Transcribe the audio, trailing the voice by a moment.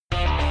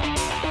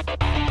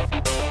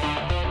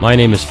My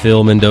name is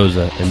Phil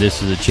Mendoza, and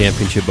this is a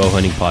Championship Bow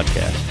Hunting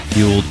Podcast,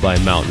 fueled by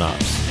Mountain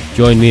Ops.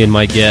 Join me and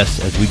my guests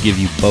as we give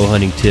you bow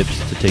hunting tips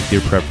to take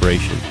your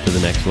preparation to the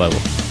next level.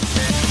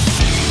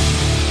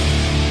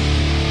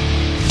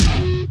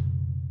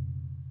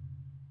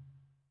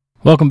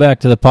 Welcome back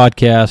to the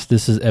podcast.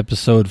 This is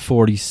episode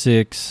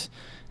 46,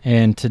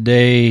 and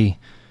today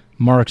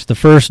marks the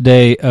first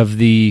day of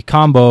the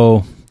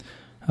combo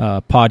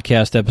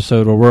podcast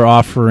episode where we're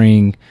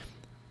offering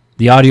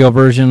the audio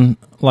version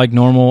like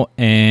normal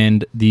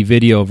and the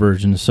video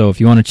version. So if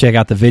you want to check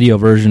out the video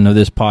version of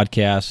this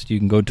podcast, you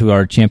can go to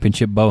our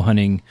Championship Bow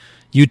Hunting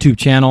YouTube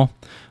channel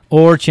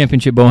or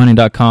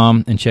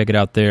championshipbowhunting.com and check it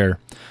out there.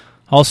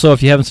 Also,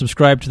 if you haven't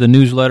subscribed to the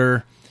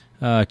newsletter,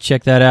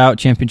 check that out,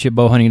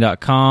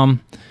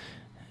 championshipbowhunting.com.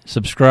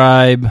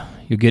 Subscribe.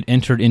 You'll get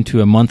entered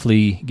into a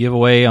monthly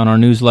giveaway on our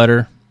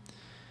newsletter.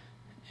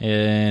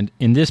 And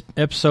in this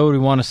episode, we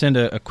want to send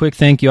a quick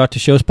thank you out to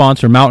show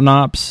sponsor Mountain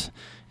Ops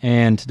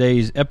and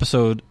today's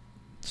episode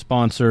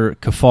sponsor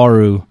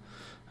Kafaru.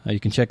 You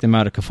can check them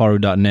out at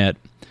kafaru.net.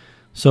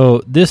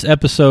 So this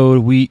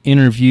episode, we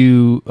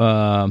interview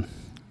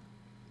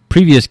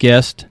previous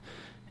guest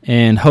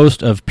and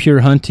host of Pure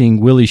Hunting,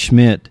 Willi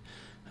Schmidt.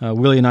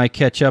 Willi and I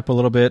catch up a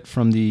little bit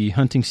from the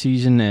hunting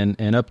season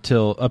and up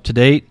to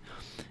date,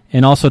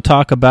 and also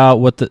talk about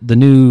what the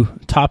new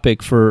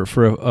topic for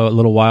a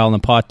little while in the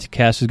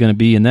podcast is going to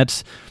be, and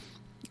that's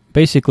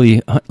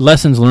basically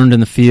lessons learned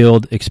in the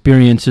field,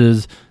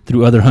 experiences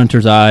through other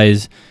hunters'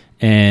 eyes,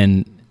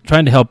 and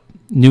trying to help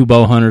new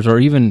bow hunters or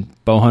even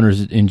bow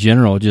hunters in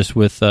general, just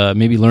with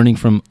maybe learning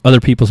from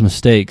other people's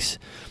mistakes.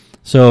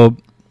 So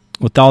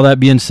with all that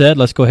being said,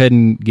 let's go ahead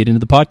and get into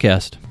the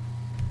podcast.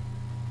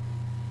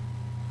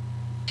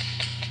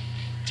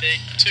 Take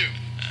two.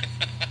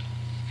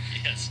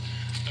 Yes.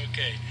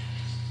 Okay.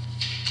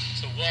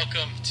 So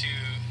welcome to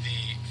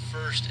the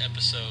first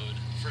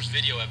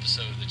video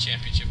episode of the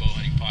Championship Bow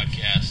Hunting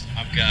Podcast.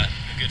 I've got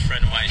a good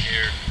friend of mine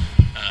here,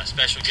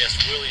 special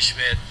guest Willi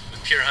Schmidt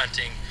with Pure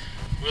Hunting.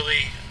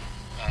 Willi,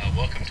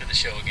 welcome to the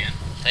show again.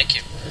 Thank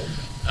you.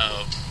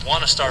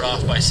 Want to start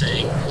off by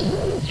saying,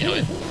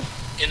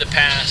 in the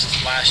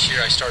past, last year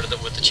I started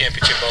with the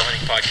Championship Bow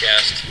Hunting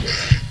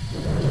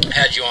Podcast.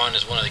 Had you on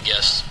as one of the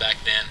guests back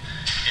then,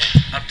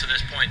 and up to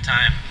this point in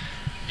time,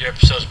 your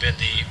episode's been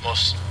the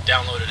most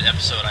downloaded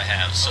episode I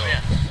have. So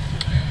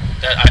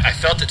that I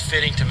felt it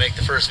fitting to make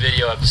the first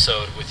video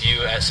episode with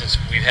you, since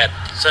we've had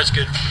such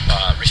good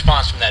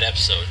response from that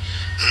episode.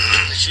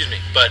 Excuse me.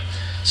 But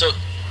so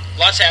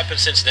lots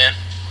happened since then.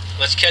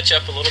 Let's catch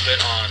up a little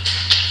bit on,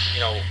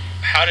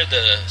 how did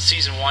the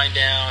season wind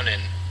down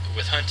and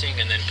with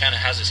hunting, and then kind of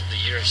how's the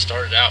year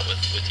started out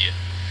with you?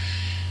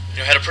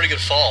 Had a pretty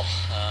good fall.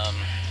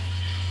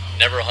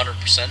 Never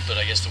 100%, but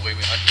I guess the way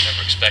we hunt, you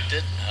never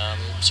expected.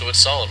 So it's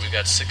solid. We've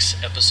got 6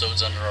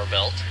 episodes under our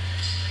belt,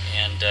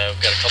 and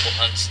we've got a couple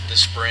hunts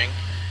this spring.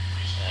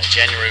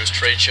 January was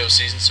trade show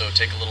season, so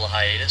take a little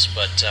hiatus,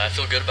 but I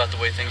feel good about the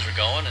way things were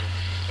going, and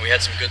we had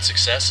some good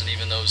success, and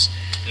even those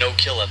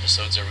no-kill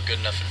episodes, there were good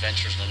enough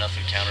adventures and enough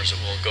encounters that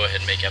we'll go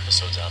ahead and make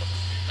episodes out of them.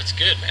 That's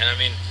good, man. I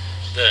mean,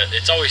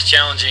 it's always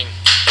challenging,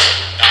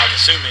 I'm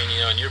assuming,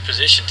 in your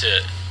position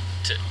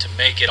to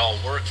make it all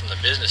work from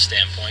the business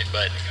standpoint,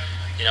 but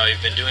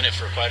you've been doing it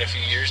for quite a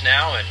few years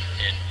now and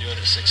doing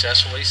it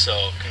successfully,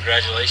 so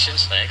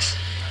congratulations. Thanks.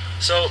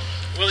 So,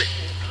 Willi,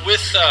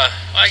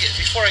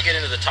 before I get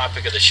into the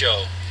topic of the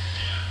show,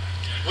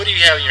 what do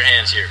you have in your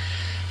hands here?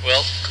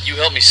 Well, you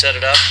helped me set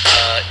it up.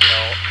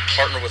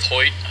 Partner with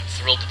Hoyt. I'm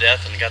thrilled to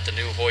death, and got the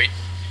new Hoyt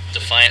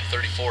Defiant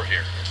 34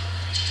 here.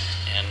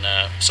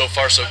 And so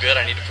far, so good.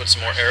 I need to put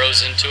some more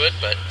arrows into it,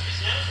 but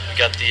we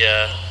got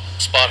the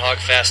Spot Hog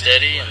Fast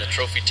Eddy and the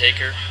Trophy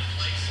Taker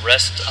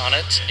rest on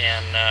it,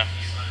 and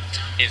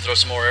need to throw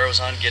some more arrows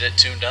on, get it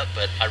tuned up,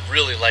 but I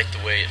really like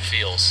the way it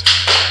feels.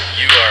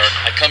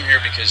 I come here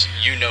because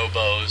you know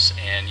bows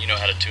and you know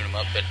how to tune them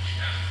up, but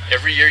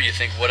every year you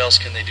think, what else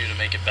can they do to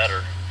make it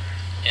better?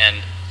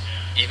 And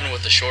even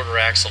with the shorter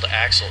axle to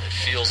axle, it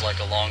feels like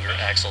a longer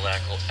axle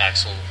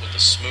with a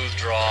smooth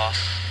draw,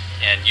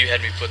 and you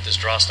had me put this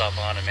draw stop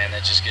on, and man,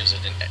 that just gives it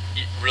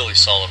a really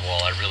solid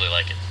wall. I really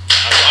like it.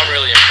 I'm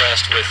really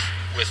impressed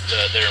with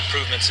their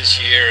improvements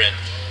this year and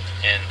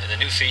the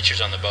new features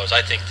on the bows.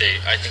 I think they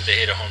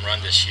hit a home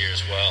run this year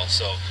as well.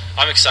 So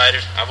I'm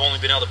excited. I've only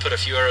been able to put a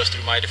few arrows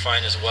through my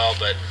Defiant as well,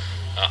 but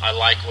I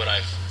like what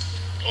I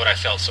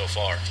felt so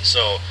far.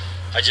 So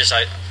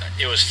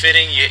it was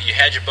fitting. You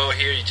had your bow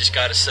here. You just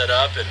got it set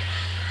up and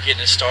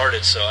getting it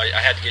started. So I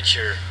had to get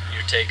your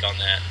take on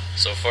that.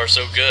 So far,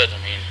 so good.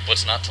 I mean,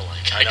 what's not to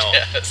like? I know.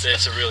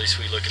 It's a really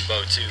sweet looking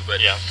bow too.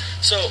 But yeah.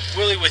 So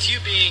Willi, with you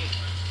being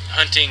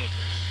hunting,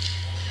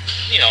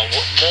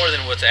 more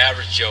than what the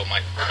average Joe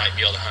might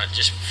be able to hunt,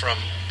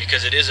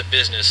 because it is a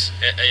business.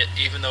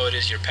 Even though it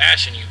is your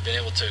passion, you've been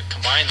able to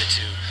combine the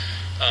two.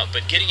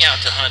 But getting out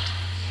to hunt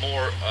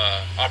more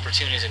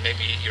opportunities than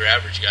maybe your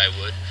average guy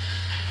would.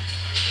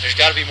 There's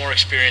got to be more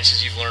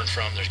experiences you've learned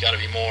from. There's got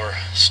to be more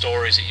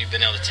stories that you've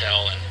been able to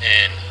tell,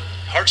 and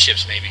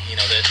hardships maybe,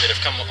 that have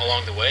come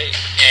along the way.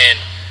 And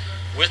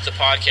with the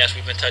podcast,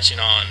 we've been touching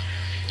on,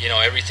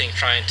 everything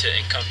trying to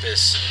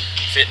encompass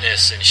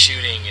fitness and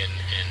shooting and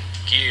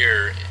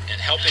gear and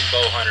helping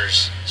bow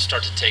hunters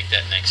start to take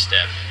that next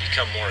step,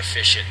 become more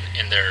efficient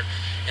in their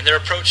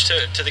approach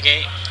to the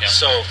game. Yeah.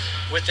 So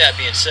with that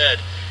being said,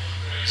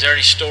 is there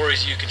any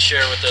stories you can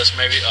share with us,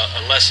 maybe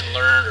a lesson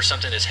learned or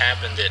something that's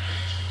happened that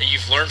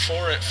you've learned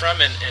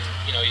from and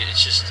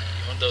it's just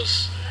one of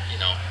those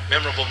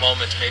memorable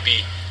moments,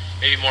 maybe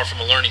more from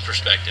a learning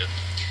perspective?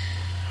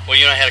 Well,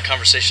 I had a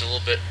conversation a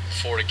little bit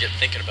before to get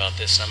thinking about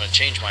this, and I'm going to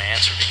change my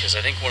answer because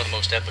I think one of the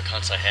most epic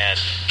hunts I have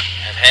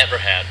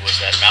ever had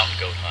was that mountain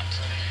goat hunt.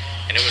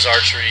 And it was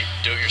archery,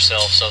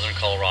 do-it-yourself, southern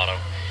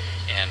Colorado,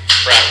 and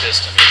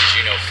practiced. I mean, as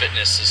you know,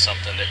 fitness is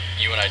something that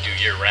you and I do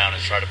year-round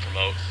and try to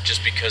promote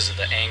just because of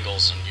the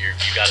angles, and you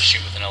got to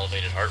shoot with an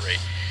elevated heart rate.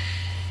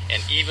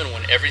 And even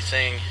when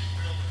everything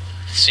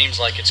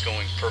seems like it's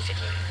going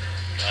perfectly,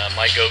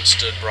 my goat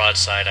stood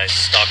broadside. I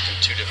stalked him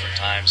 2 different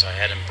times. I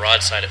had him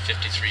broadside at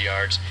 53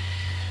 yards.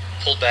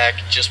 Pulled back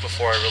just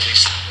before I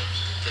released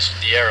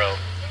the arrow.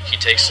 He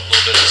takes a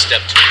little bit of a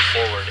step to move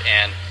forward,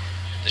 and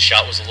the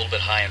shot was a little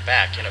bit high and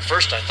back. And at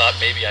first I thought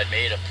maybe I'd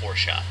made a poor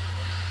shot.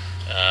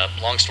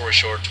 Long story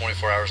short,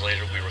 24 hours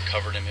later, we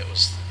recovered him. It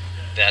was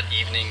that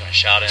evening I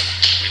shot him.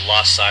 We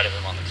lost sight of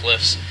him on the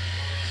cliffs.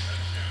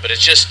 But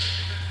it's just,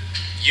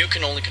 you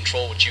can only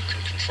control what you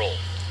can control.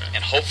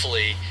 And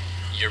hopefully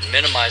you're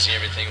minimizing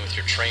everything with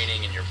your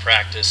training and your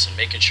practice and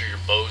making sure your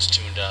bow's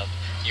tuned up.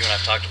 You and I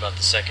have talked about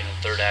the 2nd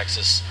and 3rd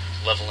axis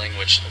leveling,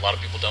 which a lot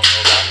of people don't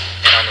know about.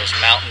 And on those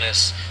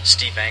mountainous,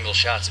 steep angle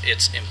shots,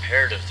 it's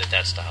imperative that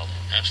that's dialed in.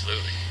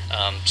 Absolutely.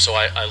 So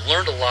I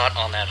learned a lot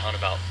on that hunt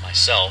about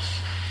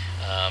myself.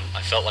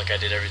 I felt like I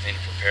did everything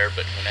to prepare,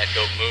 but when that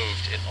goat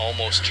moved, it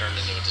almost turned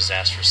into a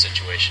disastrous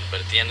situation.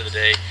 But at the end of the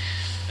day,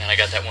 man, I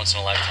got that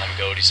once-in-a-lifetime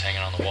goat. He's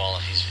hanging on the wall,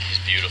 and he's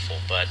beautiful.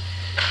 But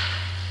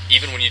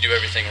even when you do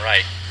everything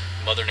right,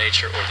 Mother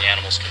Nature or the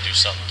animals can do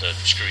something to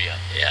screw you up.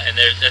 Yeah, and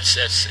that's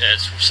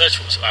such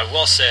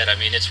well said. I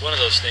mean, it's one of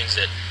those things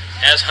that,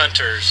 as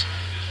hunters,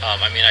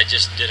 I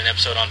just did an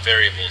episode on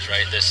variables,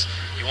 right?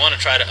 You want to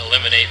try to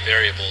eliminate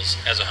variables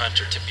as a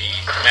hunter to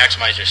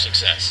maximize your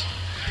success.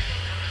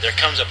 There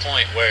comes a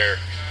point where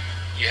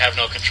you have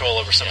no control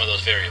over some of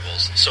those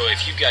variables. So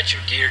if you've got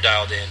your gear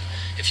dialed in,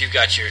 if you've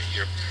got your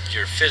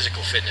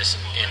physical fitness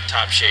in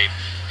top shape,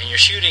 and your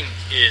shooting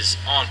is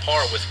on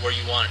par with where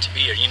you want it to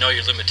be, or you know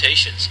your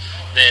limitations,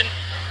 then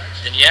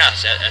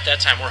yes, at that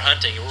time we're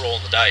hunting, we're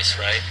rolling the dice,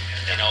 right?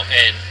 And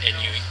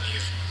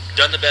you've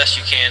done the best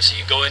you can, so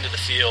you go into the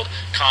field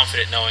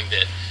confident, knowing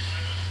that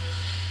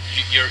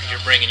you're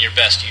bringing your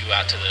best you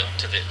out to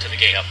the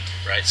game,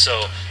 right?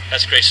 So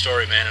that's a great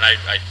story, man, and I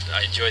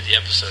enjoyed the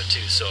episode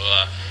too. So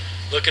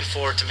looking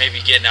forward to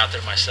maybe getting out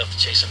there myself to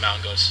chase some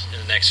mountain goats in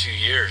the next few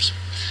years.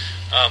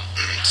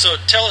 So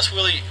tell us,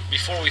 Willi,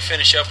 before we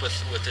finish up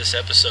with this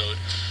episode,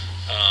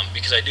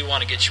 because I do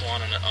want to get you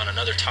on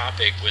another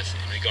topic in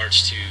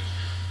regards to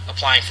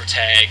applying for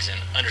tags and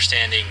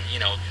understanding,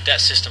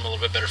 that system a little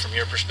bit better from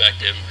your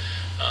perspective.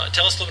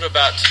 Tell us a little bit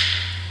about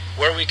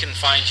where we can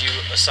find you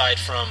aside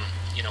from,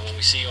 when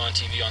we see you on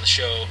TV on the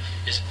show.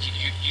 Is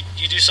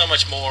you do so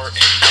much more, and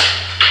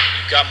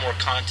you've got more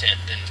content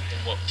than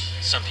what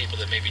some people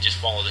that maybe just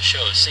follow the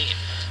show have seen.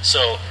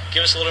 So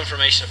give us a little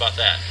information about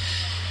that.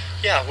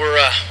 Yeah, we're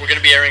going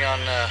to be airing on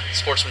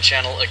Sportsman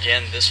Channel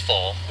again this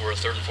fall. We're a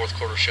 3rd and 4th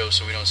quarter show,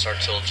 so we don't start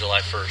till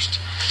July 1st.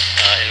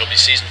 And it'll be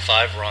season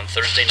 5. We're on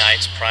Thursday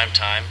nights, prime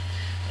time.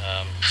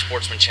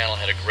 Sportsman Channel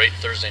had a great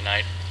Thursday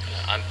night.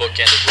 I'm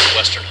bookended with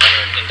Western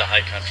Hunter and Into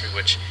High Country,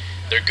 which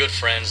they're good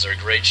friends. They're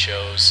great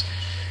shows.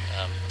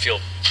 Feel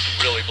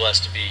really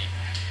blessed to be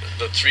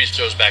the 3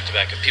 shows back to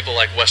back. If people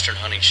like Western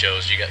hunting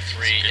shows, you got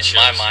 3 in shows,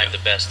 my mind, the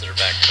best that are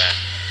back to back.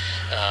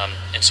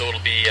 And so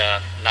it'll be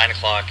 9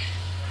 o'clock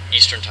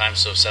Eastern time,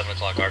 so 7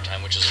 o'clock our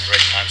time, which is a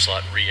great time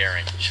slot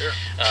re-airing. Sure.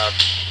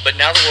 But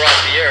now that we're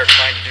off the air,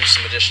 trying to do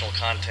some additional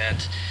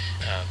content,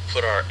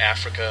 put our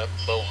Africa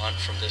bow hunt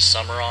from this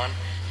summer on.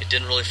 It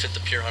didn't really fit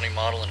the pure hunting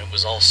model, and it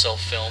was all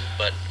self-filmed,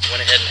 but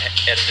went ahead and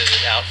edited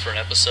it out for an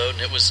episode,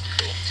 and it was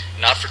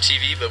not for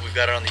TV, but we've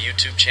got it on the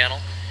YouTube channel.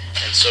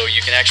 And so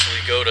you can actually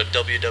go to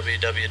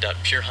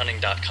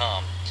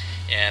www.purehunting.com,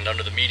 and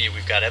under the media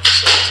we've got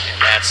episodes,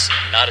 and that's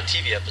not a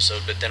TV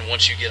episode, but then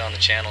once you get on the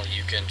channel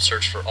you can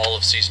search for all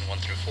of season 1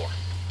 through 4.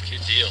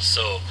 Good deal.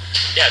 So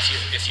yeah,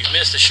 if you've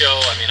missed a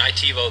show, I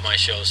TiVo my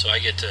show, so I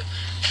get to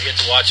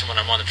watch them when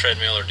I'm on the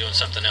treadmill or doing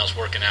something else,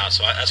 working out.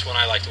 So that's when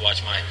I like to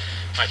watch my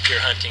pure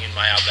hunting and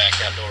my Outback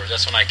Outdoors.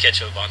 That's when I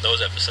catch up on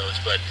those episodes.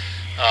 But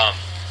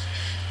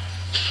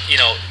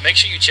make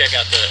sure you check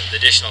out the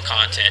additional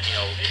content.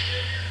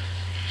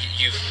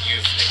 You've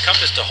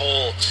encompassed the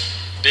whole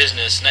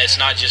business. It's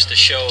not just the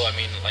show.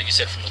 Like you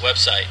said, from the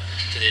website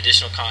to the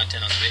additional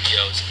content on the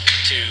videos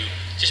to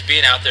just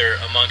being out there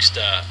amongst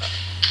the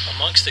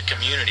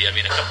community. A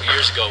couple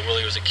years ago,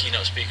 Willi was a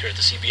keynote speaker at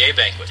the CBA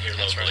banquet here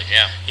locally. Right,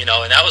 yeah. And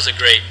that was a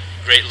great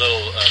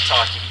little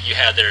talk you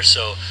had there.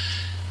 So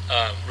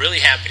really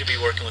happy to be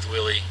working with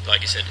Willi.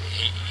 Like I said,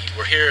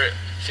 we're here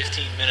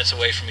 15 minutes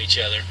away from each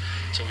other.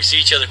 So we see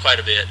each other quite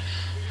a bit.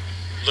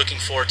 Looking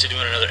forward to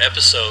doing another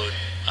episode,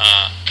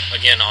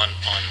 again, on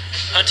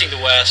hunting the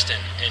West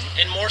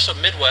and more so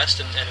Midwest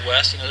and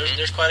West.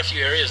 There's quite a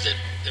few areas that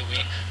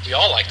we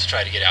all like to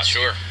try to get out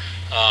Sure. to.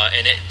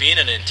 And it being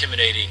an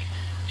intimidating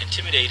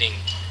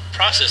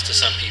process to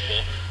some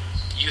people,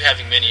 you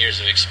having many years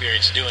of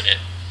experience doing it,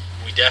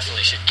 we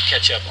definitely should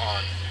catch up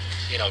on,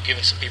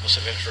 giving some people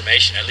some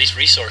information, at least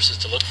resources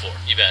to look for.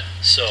 You bet.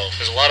 So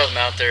There's a lot of them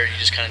out there. You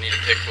just kind of need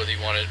to pick whether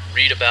you want to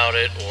read about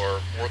it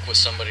or work with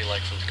somebody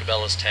like from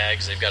Cabela's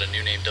Tags. They've got a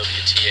new name,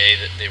 WTA,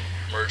 that they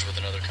merged with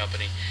another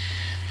company.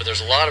 But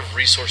there's a lot of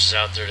resources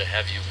out there to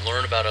have you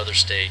learn about other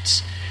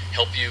states,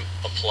 help you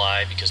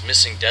apply, because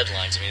missing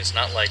deadlines, it's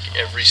not like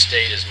every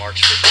state is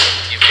March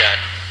 15th. You've got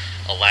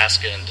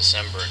Alaska in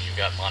December, and you've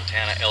got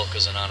Montana elk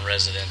as a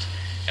non-resident,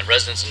 and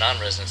residents and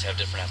non-residents have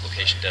different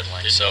application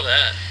deadlines. Didn't So know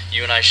that.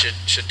 you and I should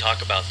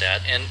talk about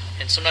that. And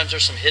sometimes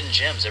there's some hidden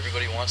gems.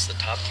 Everybody wants the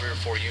top 3 or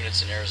 4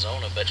 units in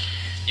Arizona, but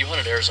you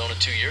hunted Arizona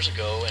 2 years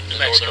ago in New the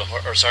Mexico.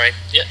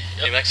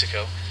 New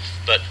Mexico.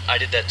 But I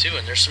did that too,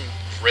 and there's some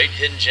great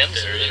hidden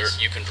gems there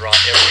that you can draw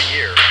every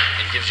year,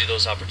 and gives you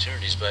those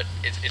opportunities. But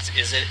it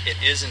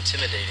is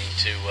intimidating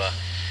to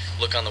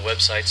look on the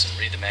websites and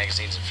read the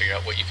magazines and figure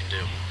out what you can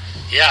do.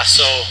 Yeah,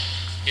 so,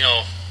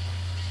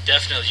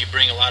 definitely you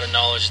bring a lot of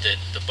knowledge that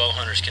the bow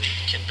hunters can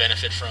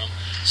benefit from.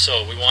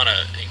 So we want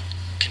to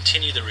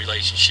continue the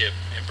relationship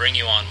and bring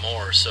you on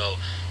more. So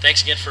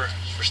thanks again for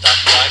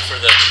stopping by for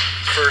the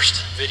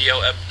first video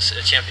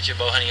championship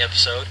bow hunting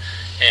episode.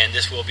 And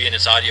this will be in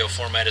its audio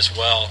format as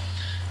well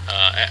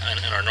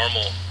in our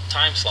normal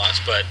time slots.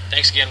 But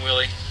thanks again,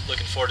 Willie.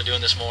 Looking forward to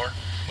doing this more.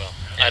 Well,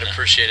 I'd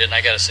appreciate it, and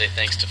I got to say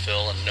thanks to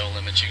Phil and No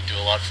Limits. You can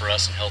do a lot for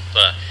us and help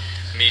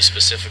me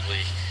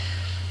specifically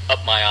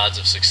up my odds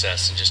of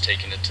success and just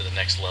taking it to the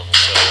next level.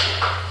 So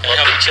Gotta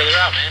help each other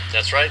out, man.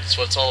 That's right. That's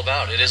what it's all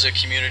about. It is a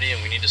community,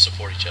 and we need to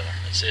support each other.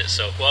 That's it.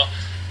 So,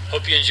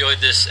 hope you enjoyed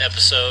this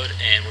episode,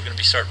 and we're going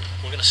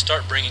to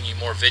start bringing you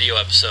more video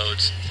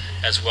episodes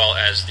as well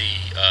as the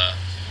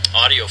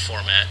audio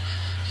format,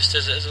 just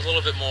as a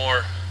little bit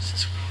more.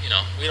 Since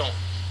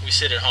we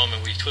sit at home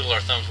and we twiddle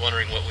our thumbs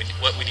wondering what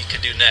we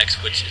could do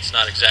next, which it's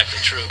not exactly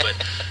true, but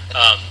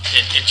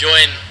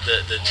enjoying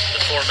the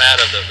format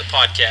of the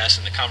podcast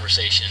and the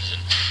conversations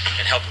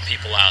and helping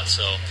people out.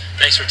 So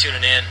thanks for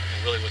tuning in,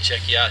 and Willie will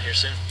check you out here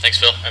soon. Thanks,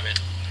 Phil. All right, man.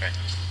 All right.